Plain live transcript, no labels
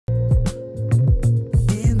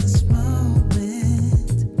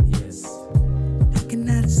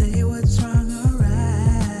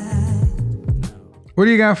What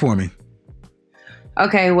do you got for me?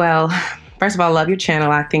 Okay, well, first of all, love your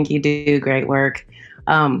channel. I think you do great work.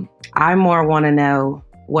 I more want to know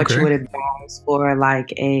what you Okay. would advise for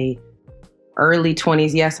like a early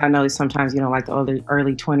 20s. Yes, I know sometimes you don't like the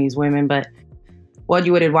early 20s women, but what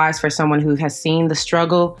you would advise for someone who has seen the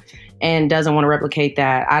struggle and doesn't want to replicate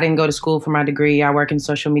that. I didn't go to school for my degree. I work in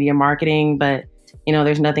social media marketing, but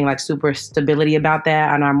there's nothing like super stability about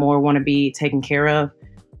that, and I more want to be taken care of.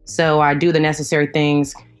 So I do the necessary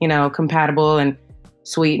things, compatible and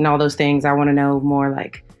sweet and all those things. I want to know more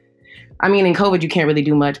like, I mean, in COVID, you can't really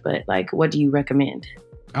do much, but like, what do you recommend?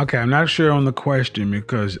 Okay, I'm not sure on the question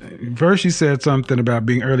because first you said something about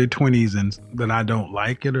being early 20s and that I don't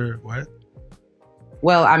like it or what?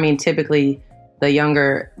 Well, I mean, typically the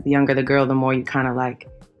younger the girl, the more you kind of like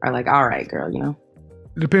are like, all right, girl.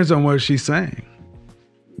 It depends on what she's saying.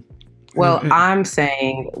 Well, I'm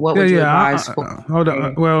saying, what Yeah, would you yeah. advise for? Hold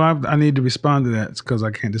on. Well, I need to respond to that because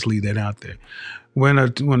I can't just leave that out there. When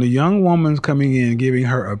a young woman's coming in giving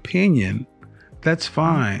her opinion, that's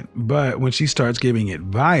fine. But when she starts giving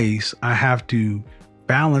advice, I have to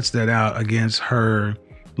balance that out against her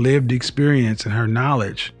lived experience and her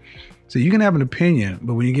knowledge. So you can have an opinion,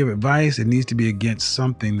 but when you give advice, it needs to be against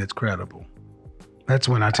something that's credible. That's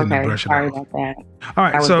when I tend to Okay, brush it sorry off. about that. All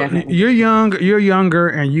That right. was So definitely. you're younger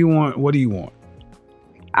and you want, what do you want?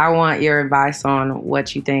 I want your advice on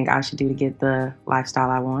what you think I should do to get the lifestyle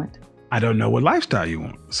I want. I don't know what lifestyle you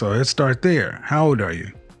want. So let's start there. How old are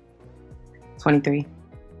you? 23.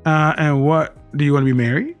 And what do you want to be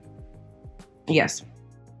married? Yes.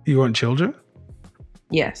 You want children?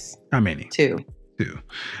 Yes. How many? 2. Two.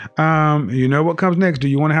 You know what comes next? Do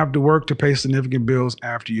you want to have to work to pay significant bills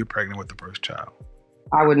after you're pregnant with the first child?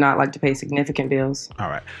 I would not like to pay significant bills. All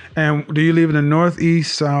right. And do you live in the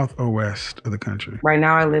northeast, south, or west of the country? Right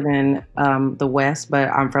now I live in the West, but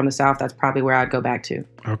I'm from the South. That's probably where I'd go back to.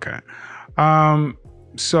 Okay.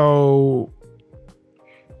 So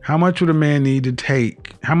how much would a man need to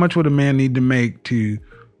take? How much would a man need to make to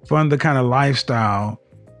fund the kind of lifestyle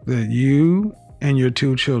that you and your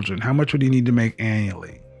 2 children, how much would he need to make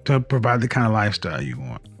annually to provide the kind of lifestyle you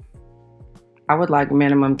want? I would like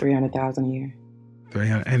minimum 300,000 a year.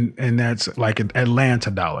 300, and that's like Atlanta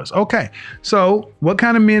dollars. Okay. So what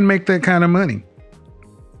kind of men make that kind of money?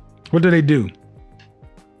 What do they do?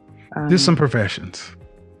 Just some professions.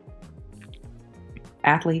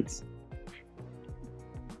 Athletes,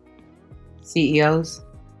 CEOs,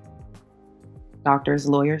 doctors,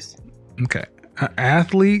 lawyers. Okay.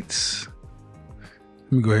 Athletes.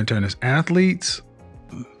 Let me go ahead and turn this. Athletes,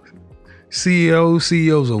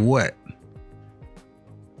 CEOs of what?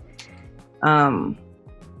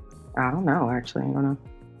 I don't know, actually. I don't know.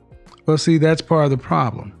 Well, see, that's part of the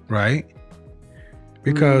problem, right?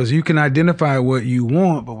 Because you can identify what you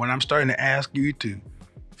want, but when I'm starting to ask you to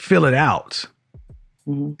fill it out,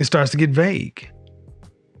 it starts to get vague.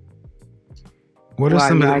 What are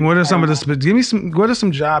some of the give me some, what are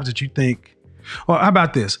some jobs that you think, or how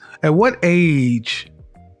about this? At what age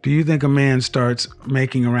do you think a man starts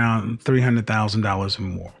making around $300,000 or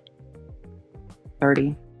more?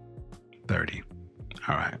 30. 30.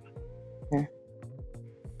 All right. Yeah.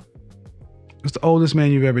 What's the oldest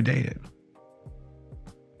man you've ever dated?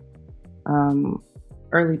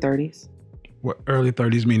 Early 30s. What, early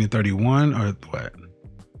 30s meaning 31 or what?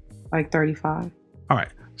 Like 35. All right.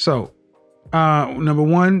 So, number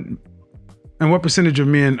one, and what percentage of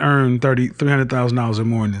men earn $300,000 or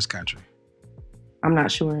more in this country? I'm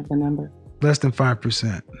not sure of the number. Less than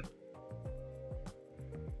 5%.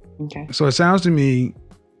 Okay. So it sounds to me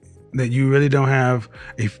that you really don't have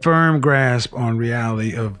a firm grasp on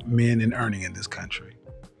reality of men and earning in this country.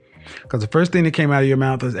 Because the first thing that came out of your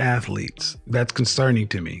mouth was athletes. That's concerning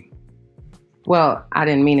to me. Well, I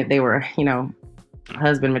didn't mean if they were,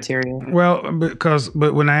 husband material. Well,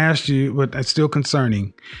 but when I asked you, but it's still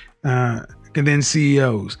concerning. And then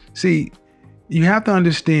CEOs. See, you have to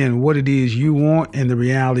understand what it is you want and the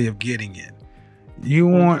reality of getting it. You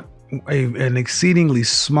want an exceedingly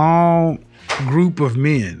small group of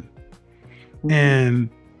men. And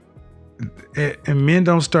men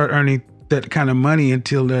don't start earning that kind of money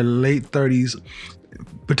until their late 30s.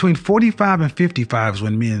 Between 45 and 55 is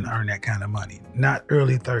when men earn that kind of money, not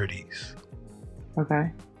early 30s.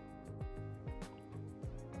 Okay.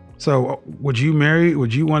 So would you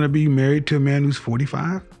want to be married to a man who's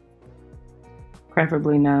 45?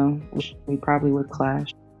 Preferably no. We probably would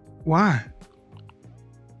clash. Why?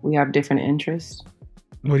 We have different interests.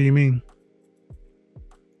 What do you mean?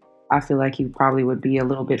 I feel like he probably would be a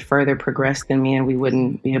little bit further progressed than me, and we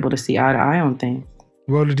wouldn't be able to see eye to eye on things.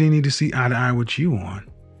 Well, did he need to see eye to eye with you on?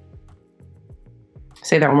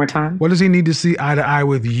 Say that one more time. What does he need to see eye to eye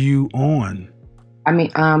with you on? I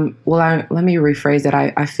mean, let me rephrase that.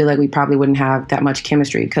 I feel like we probably wouldn't have that much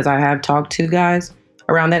chemistry because I have talked to guys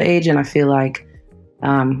around that age, and I feel like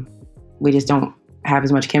we just don't have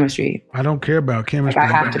as much chemistry. I don't care about chemistry.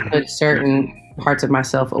 Like I have to put certain parts of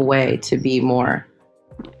myself away to be more.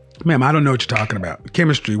 Ma'am, I don't know what you're talking about.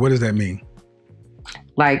 Chemistry, what does that mean?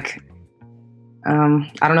 Like,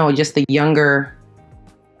 I don't know, just the younger.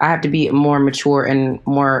 I have to be more mature and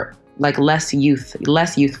more like less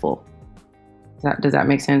youthful. Does that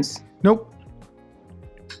make sense? Nope.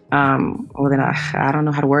 Well, then I don't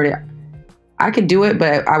know how to word it. I could do it,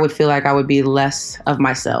 but I would feel like I would be less of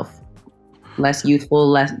myself, less youthful,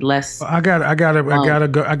 less. I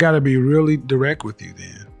gotta be really direct with you.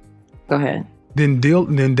 Then go ahead. Then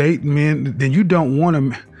date men. Then you don't want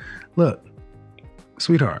to. Look,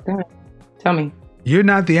 sweetheart. Go ahead. Tell me. You're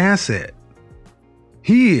not the asset.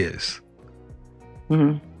 He is.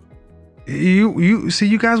 Mm-hmm. You see,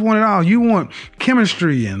 you guys want it all. You want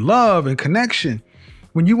chemistry and love and connection.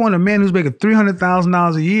 When you want a man who's making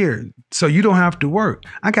 $300,000 a year, so you don't have to work,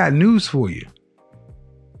 I got news for you.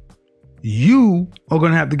 You are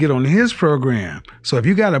going to have to get on his program. So if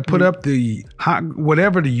you got to put up the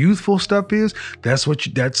whatever the youthful stuff is, that's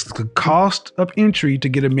the cost of entry to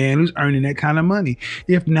get a man who's earning that kind of money.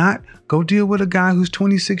 If not, go deal with a guy who's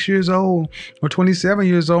 26 years old or 27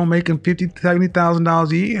 years old making $50,000,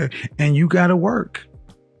 $70,000 a year, and you got to work.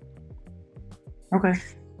 Okay.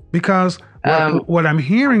 Because what I'm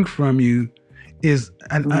hearing from you is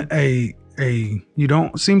you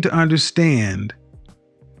don't seem to understand.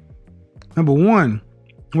 Number one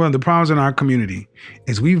of the problems in our community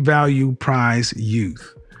is we prize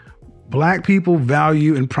youth. Black people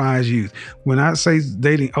value and prize youth. When I say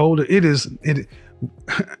dating older,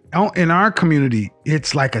 in our community,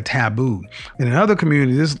 it's like a taboo. In other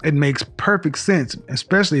communities, it makes perfect sense,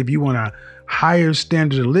 especially if you want a higher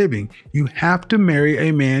standard of living. You have to marry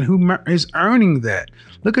a man who is earning that.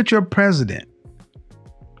 Look at your president.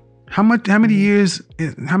 How many years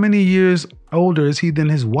older is he than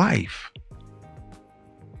his wife?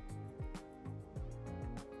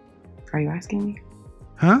 Are you asking me?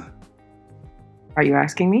 Huh? Are you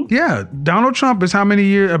asking me? Yeah. Donald Trump is how many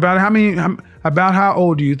years, about how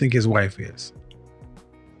old do you think his wife is?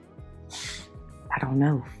 I don't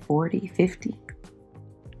know, 40, 50?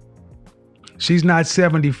 She's not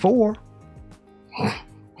 74.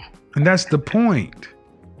 And that's the point.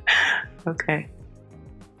 Okay.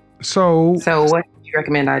 So what do you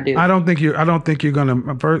recommend I do? I don't think you're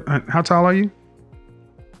gonna. How tall are you?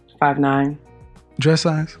 5'9". Dress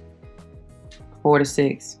size? 4 to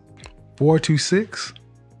 6. 4 to 6?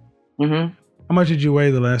 Mm-hmm. How much did you weigh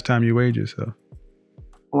the last time you weighed yourself?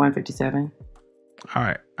 157. All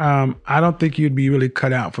right. I don't think you'd be really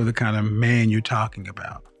cut out for the kind of man you're talking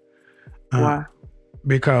about. Why?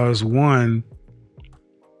 Because one,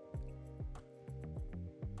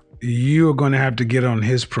 you're going to have to get on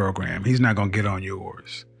his program. He's not going to get on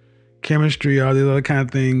yours. Chemistry, all these other kind of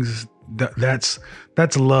things, that's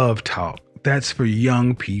love talk. That's for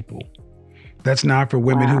young people. That's not for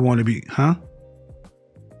women who want to be, huh?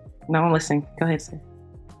 No, I'm listening. Go ahead, sir.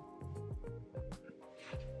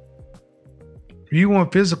 You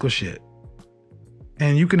want physical shit,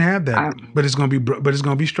 and you can have that, but it's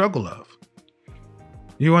gonna be struggle love.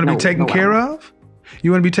 You want to be taken care of.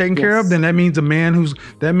 You want to be taken care of. Then that means a man who's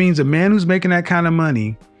making that kind of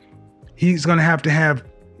money, he's gonna have to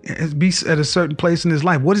be at a certain place in his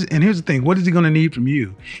life. And here's the thing: what is he gonna need from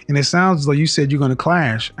you? And it sounds like you said you're gonna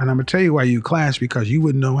clash, and I'm gonna tell you why you clash, because you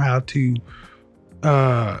wouldn't know how to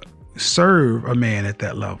serve a man at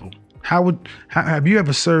that level. How have you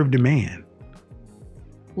ever served a man?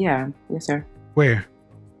 Yeah. Yes, sir. Where?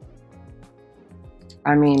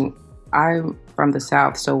 I mean, I'm from the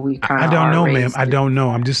South, so we kind of. I don't know, ma'am. I don't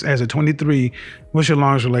know. I'm just, as a 23. What's your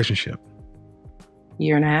longest relationship?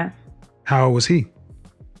 Year and a half. How old was he?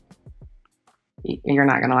 You're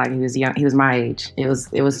not gonna like. He was young. He was my age. It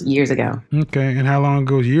was years ago. Okay, and how long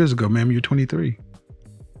ago was years ago, ma'am? You're 23.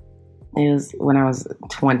 It was when I was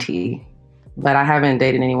 20, but I haven't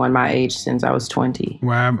dated anyone my age since I was 20.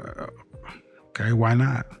 Why? Okay, why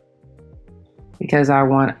not? Because I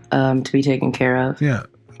want to be taken care of. Yeah.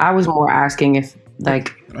 I was more asking if I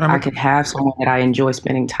could have someone that I enjoy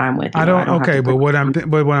spending time with. I don't okay, but what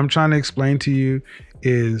I'm trying to explain to you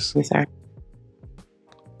is, yes, sir.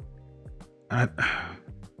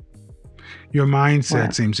 Your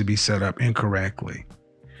mindset seems to be set up incorrectly.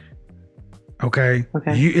 Okay?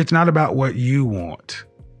 Okay. It's not about what you want.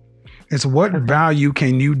 It's what value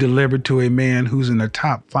can you deliver to a man who's in the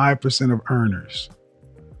top 5% of earners.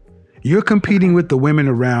 You're competing with the women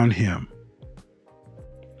around him.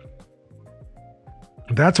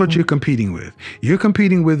 That's what you're competing with. You're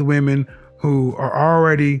competing with women who are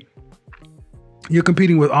already, you're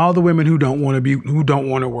competing with all the women who don't want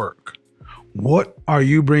to work. What are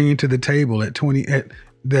you bringing to the table at 20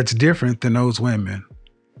 that's different than those women?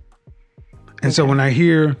 And so when I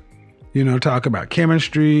hear, talk about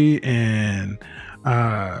chemistry and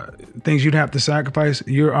things you'd have to sacrifice,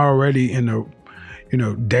 you're already in the,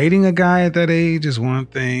 dating a guy at that age is one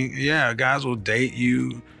thing. Yeah, guys will date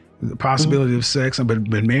you, the possibility of sex, but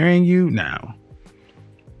marrying you, no.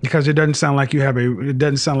 Because it doesn't sound like you're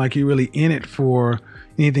really in it for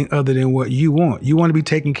anything other than what you want. You want to be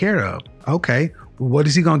taken care of. Okay. Well, what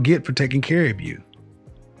is he going to get for taking care of you?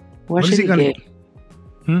 What should he get?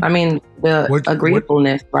 I mean, the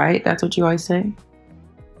agreeableness, right? That's what you always say.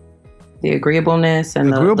 The agreeableness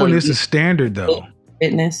and agreeableness is standard, though.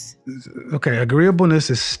 Fitness. Okay, agreeableness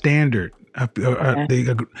is standard.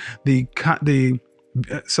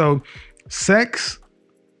 So, sex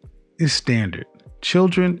is standard.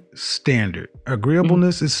 Children, standard.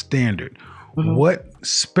 Agreeableness is standard. What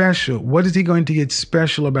is he going to get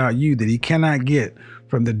special about you that he cannot get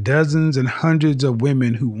from the dozens and hundreds of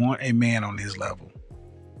women who want a man on his level?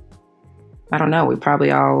 I don't know. We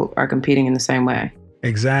probably all are competing in the same way.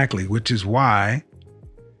 Exactly, which is why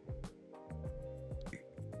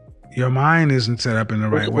your mind isn't set up in the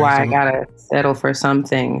right way. Why I gotta settle for some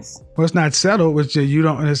things. Well, it's not settle, which you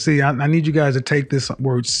don't see. I need you guys to take this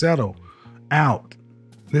word settle out.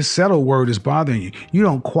 This settle word is bothering you. You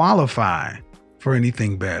don't qualify for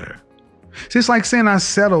anything better. See, it's like saying I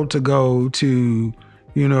settled to go to,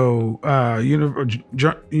 University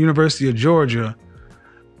of Georgia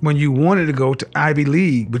when you wanted to go to Ivy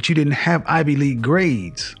League, but you didn't have Ivy League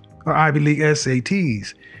grades or Ivy League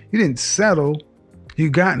SATs. You didn't settle. You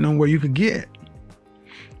got them where you could get.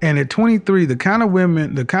 And at 23, the kind of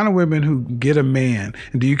women who get a man,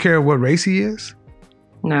 and do you care what race he is?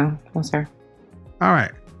 No, sir. All right.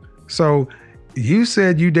 So you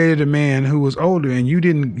said you dated a man who was older and you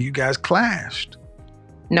guys clashed.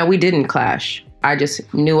 No, we didn't clash. I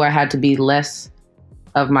just knew I had to be less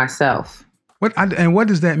of myself. What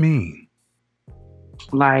does that mean?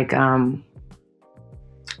 Like,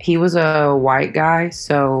 he was a white guy,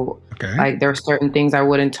 so like there are certain things I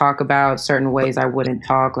wouldn't talk about, certain ways I wouldn't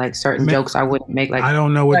talk, like certain jokes I wouldn't make. Like, I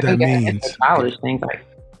don't know what that means. Childish things, like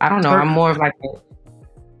I don't know. I'm more of like a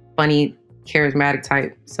funny, charismatic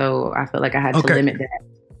type, so I feel like I had to limit that.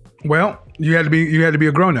 Well, you had to be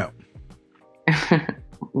a grown up.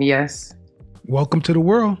 Yes. Welcome to the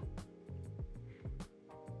world.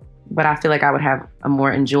 But I feel like I would have a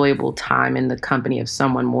more enjoyable time in the company of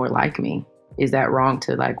someone more like me. Is that wrong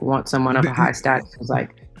to like want someone of a high status who's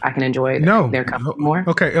like I can enjoy their company more?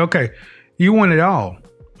 Okay. You want it all.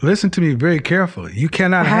 Listen to me very carefully. You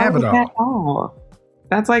cannot have it all.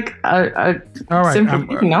 That's like a all right,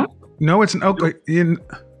 simple thing, no? No, it's okay.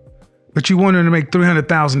 But you want her to make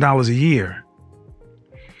 $300,000 a year.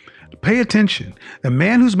 Pay attention. The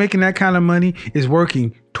man who's making that kind of money is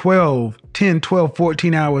working 10, 12,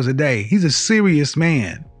 14 hours a day. He's a serious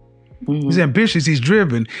man. He's ambitious. He's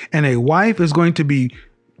driven. And a wife is going to be,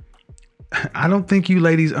 I don't think you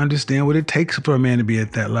ladies understand what it takes for a man to be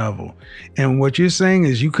at that level. And what you're saying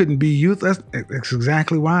is you couldn't be youth. That's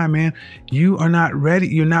exactly why, man. You are not ready.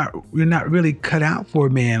 You're not really cut out for a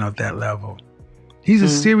man at that level. He's a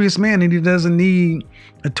serious man and he doesn't need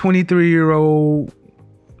a 23-year-old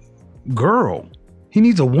girl. He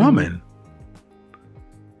needs a woman.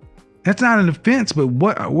 That's not an offense, but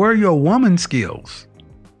where are your woman skills?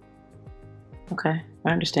 Okay, I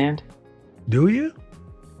understand. Do you?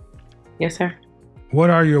 Yes, sir. What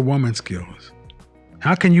are your woman skills?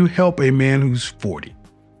 How can you help a man who's 40?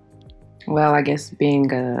 Well, I guess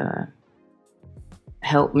being a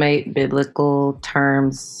helpmate, biblical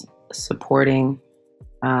terms, supporting.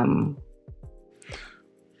 Yeah,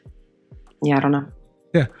 I don't know.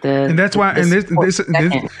 Yeah, and that's why. And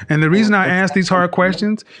the reason I ask these hard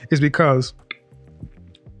questions is because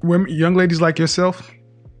women, young ladies like yourself,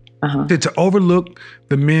 to overlook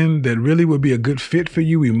the men that really would be a good fit for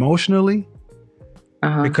you emotionally,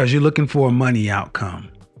 because you're looking for a money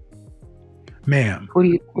outcome, ma'am. Who do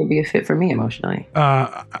you think would be a fit for me emotionally?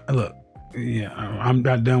 Look, yeah, I'm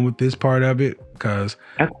not done with this part of it because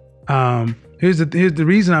here's the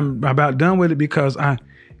reason I'm about done with it because I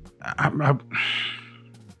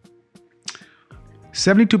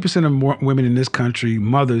 72% of women in this country,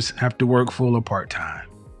 mothers, have to work full or part-time.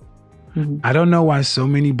 I don't know why so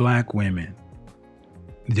many black women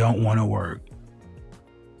don't want to work.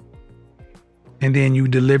 And then you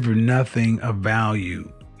deliver nothing of value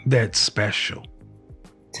that's special.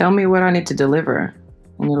 Tell me what I need to deliver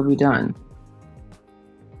and it'll be done.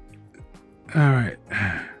 All right.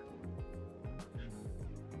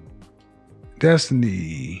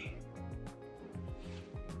 Destiny.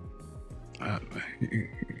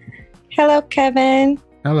 Hello, Kevin.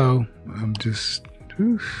 Hello. I'm just.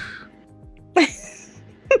 You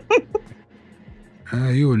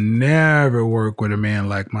would never work with a man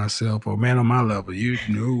like myself or a man on my level. You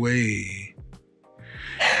no way.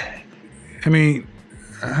 I mean,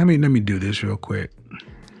 let me do this real quick.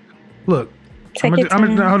 Look,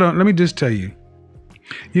 hold on. Let me just tell you,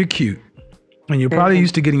 you're cute, and you're probably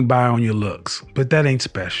used to getting by on your looks, but that ain't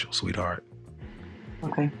special, sweetheart.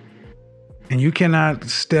 Okay. And you cannot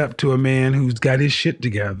step to a man who's got his shit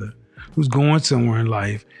together, who's going somewhere in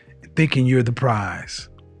life, thinking you're the prize.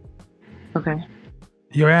 Okay.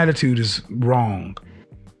 Your attitude is wrong.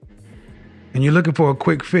 And you're looking for a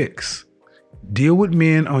quick fix. Deal with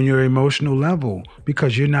men on your emotional level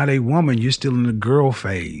because you're not a woman. You're still in the girl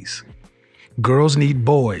phase. Girls need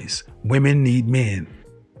boys. Women need men.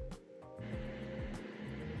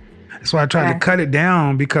 That's why I try to cut it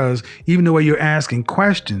down, because even the way you're asking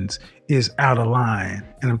questions is out of line.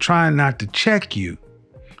 And I'm trying not to check you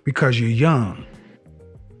because you're young.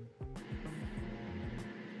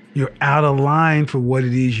 You're out of line for what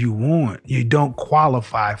it is you want. You don't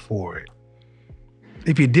qualify for it.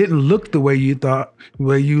 If you didn't look the way you thought, the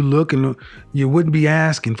way you look, and you wouldn't be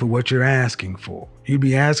asking for what you're asking for. You'd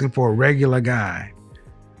be asking for a regular guy.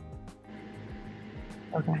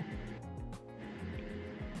 Okay.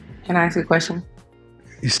 Can I ask you a question?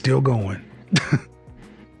 You're still going.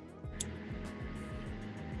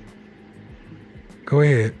 Go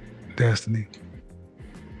ahead, Destiny.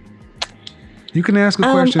 You can ask a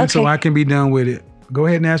question so I can be done with it. Go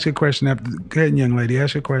ahead and ask your question. Go ahead, young lady,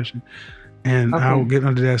 ask your question. And I'll get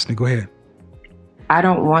under Destiny. Go ahead. I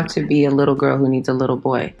don't want to be a little girl who needs a little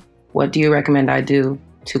boy. What do you recommend I do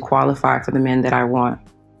to qualify for the men that I want?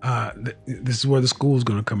 This is where the school's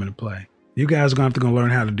going to come into play. You guys are going to have to learn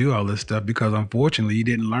how to do all this stuff, because unfortunately you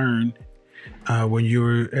didn't learn when you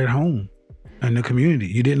were at home in the community.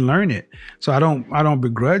 You didn't learn it. So I don't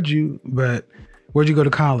begrudge you, but where'd you go to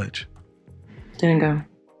college? Didn't go.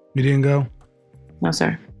 You didn't go? No,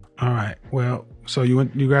 sir. All right. Well, so you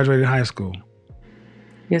graduated high school?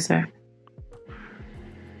 Yes, sir.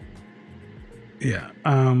 Yeah.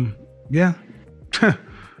 Yeah.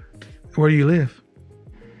 Where do you live?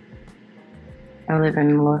 I live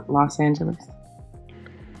in Los Angeles.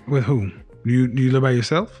 With whom? Do you live by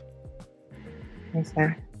yourself? Yes,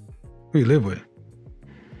 sir. Who you live with?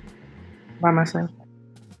 By myself.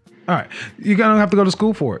 All right. You're going to have to go to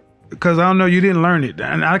school for it, because I don't know, you didn't learn it.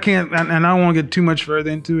 And I can't, and I don't want to get too much further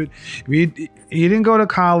into it. You didn't go to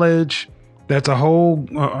college. That's a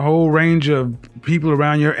whole range of people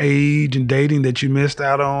around your age and dating that you missed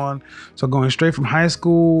out on. So going straight from high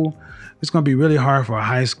school, it's going to be really hard for a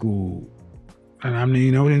high school. And I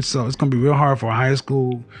mean, so it's going to be real hard for a high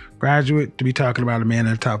school graduate to be talking about a man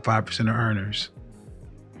in the top 5% of earners.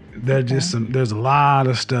 There's a lot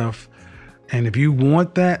of stuff. And if you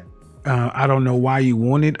want that, I don't know why you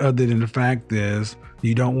want it, other than the fact is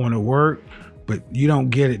you don't want to work, but you don't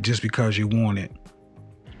get it just because you want it.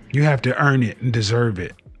 You have to earn it and deserve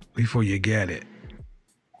it before you get it.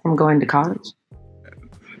 I'm going to college.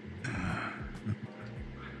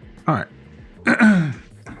 All right.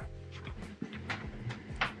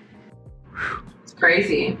 It's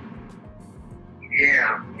crazy.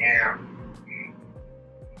 Yeah.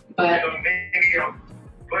 But so maybe go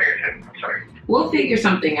ahead. I'm sorry. We'll figure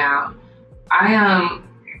something out.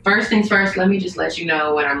 First things first, let me just let you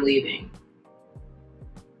know when I'm leaving.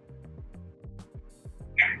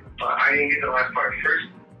 I didn't get the last part. First,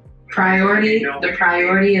 the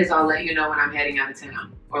priority is I'll let you know when I'm heading out of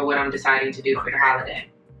town or what I'm deciding to do for the holiday.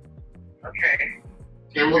 Okay.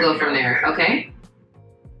 And we'll go from there, okay?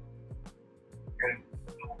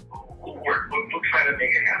 We'll try to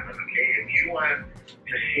make it happen, okay? If you want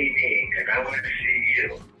to see me and I want to see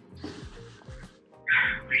you,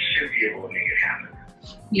 we should be able to make it happen.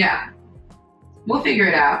 Yeah. We'll figure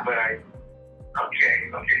it out. But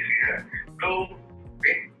okay, so yeah. Go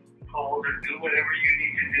make calls or do whatever you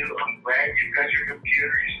need to do. I'm glad you got your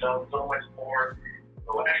computer. You know so much more.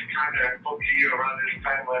 The last time that I spoke to you around this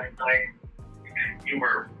time last night, you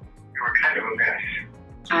were kind of a mess.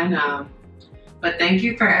 I know. But thank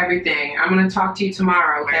you for everything. I'm going to talk to you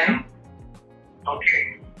tomorrow, okay?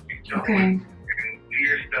 Okay. Okay. And do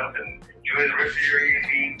your stuff and enjoy the rest of your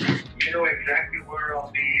evening. You know exactly where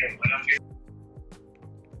I'll be and when I'm getting.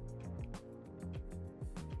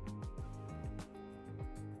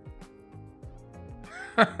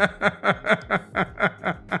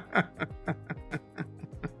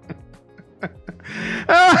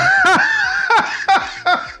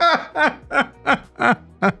 Ha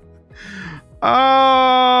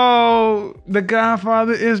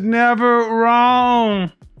Godfather is never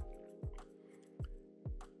wrong.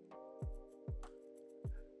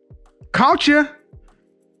 Caught you.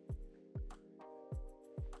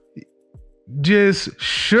 Just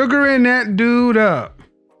sugaring that dude up.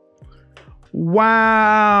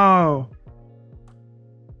 Wow.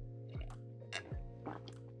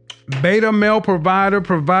 Beta male provider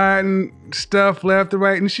providing stuff left and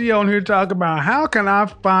right. And she on here talking about how can I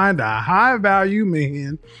find a high value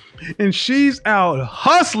man? And she's out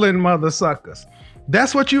hustling mother suckers.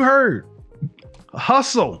 That's what you heard.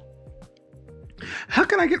 Hustle. How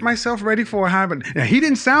can I get myself ready for a high value? Now, he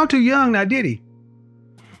didn't sound too young now, did he?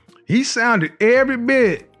 He sounded every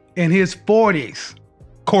bit in his 40s,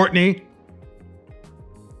 Courtney.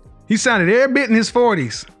 He sounded every bit in his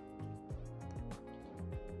 40s.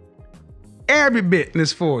 Every bit in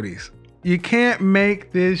his 40s. You can't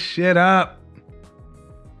make this shit up.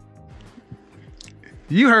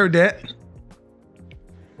 You heard that.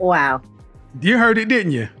 Wow. You heard it,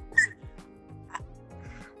 didn't you?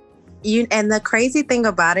 And the crazy thing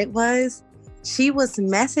about it was she was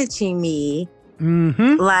messaging me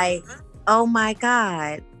like, oh my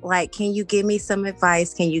God, like, can you give me some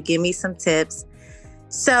advice? Can you give me some tips?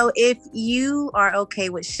 So if you are okay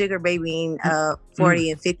with sugar babying a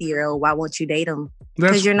 40 and 50-year-old, why won't you date them?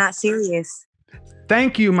 Because you're not serious.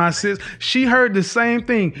 Thank you, my sis. She heard the same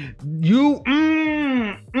thing. You,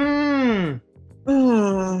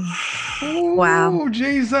 Wow. Oh,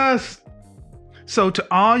 Jesus. So to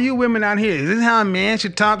all you women out here, is this how a man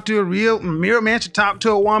should talk to man should talk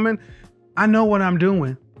to a woman? I know what I'm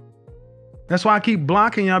doing. That's why I keep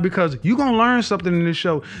blocking y'all, because you're going to learn something in this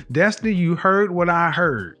show. Destiny, you heard what I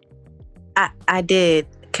heard. I did.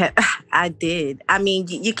 I did. I mean,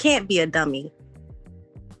 you can't be a dummy.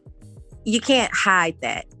 You can't hide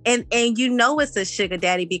that. And you know it's a sugar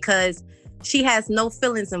daddy because she has no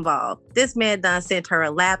feelings involved. This man sent her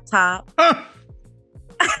a laptop.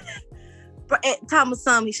 Thomas,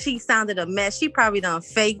 she sounded a mess. She probably done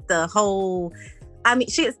faked the whole... I mean,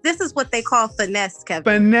 this is what they call finesse, Kevin.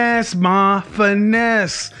 Finesse, ma.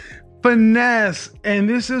 Finesse. And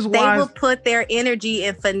this is why... They will put their energy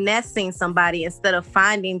in finessing somebody instead of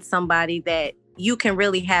finding somebody that you can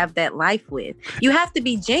really have that life with. You have to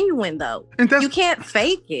be genuine, though. You can't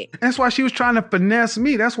fake it. That's why she was trying to finesse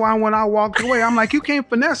me. That's why when I walked away, I'm like, you can't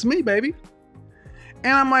finesse me, baby.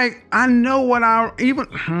 And I'm like, I know what I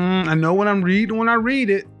know what I'm reading when I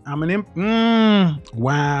read it. I'm an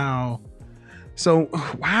wow. So,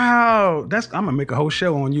 wow, I'm gonna make a whole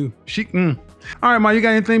show on you. All right, Ma, you got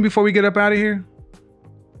anything before we get up out of here?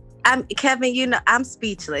 Kevin, I'm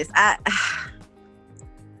speechless.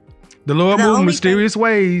 The Lord moved mysterious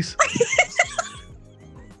ways.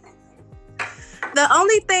 The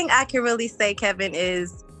only thing I can really say, Kevin,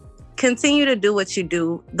 is continue to do what you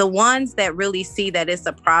do. The ones that really see that it's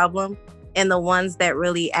a problem and the ones that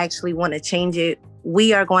really actually want to change it,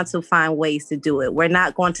 we are going to find ways to do it. We're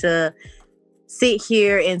not going to sit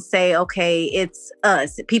here and say, okay, it's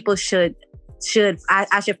us. People should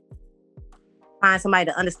I should find somebody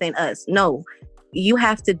to understand us. No, you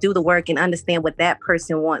have to do the work and understand what that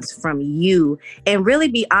person wants from you and really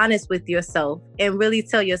be honest with yourself and really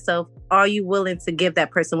tell yourself, are you willing to give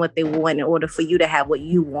that person what they want in order for you to have what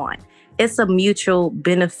you want? It's a mutual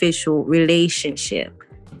beneficial relationship.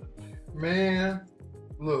 Man,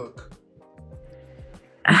 look.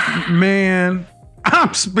 Man,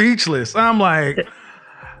 I'm speechless. I'm like,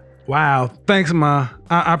 wow. Thanks, Ma.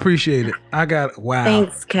 I appreciate it. Wow.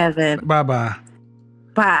 Thanks, Kevin. Bye-bye.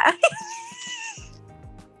 Bye.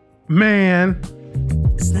 Man.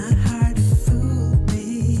 It's not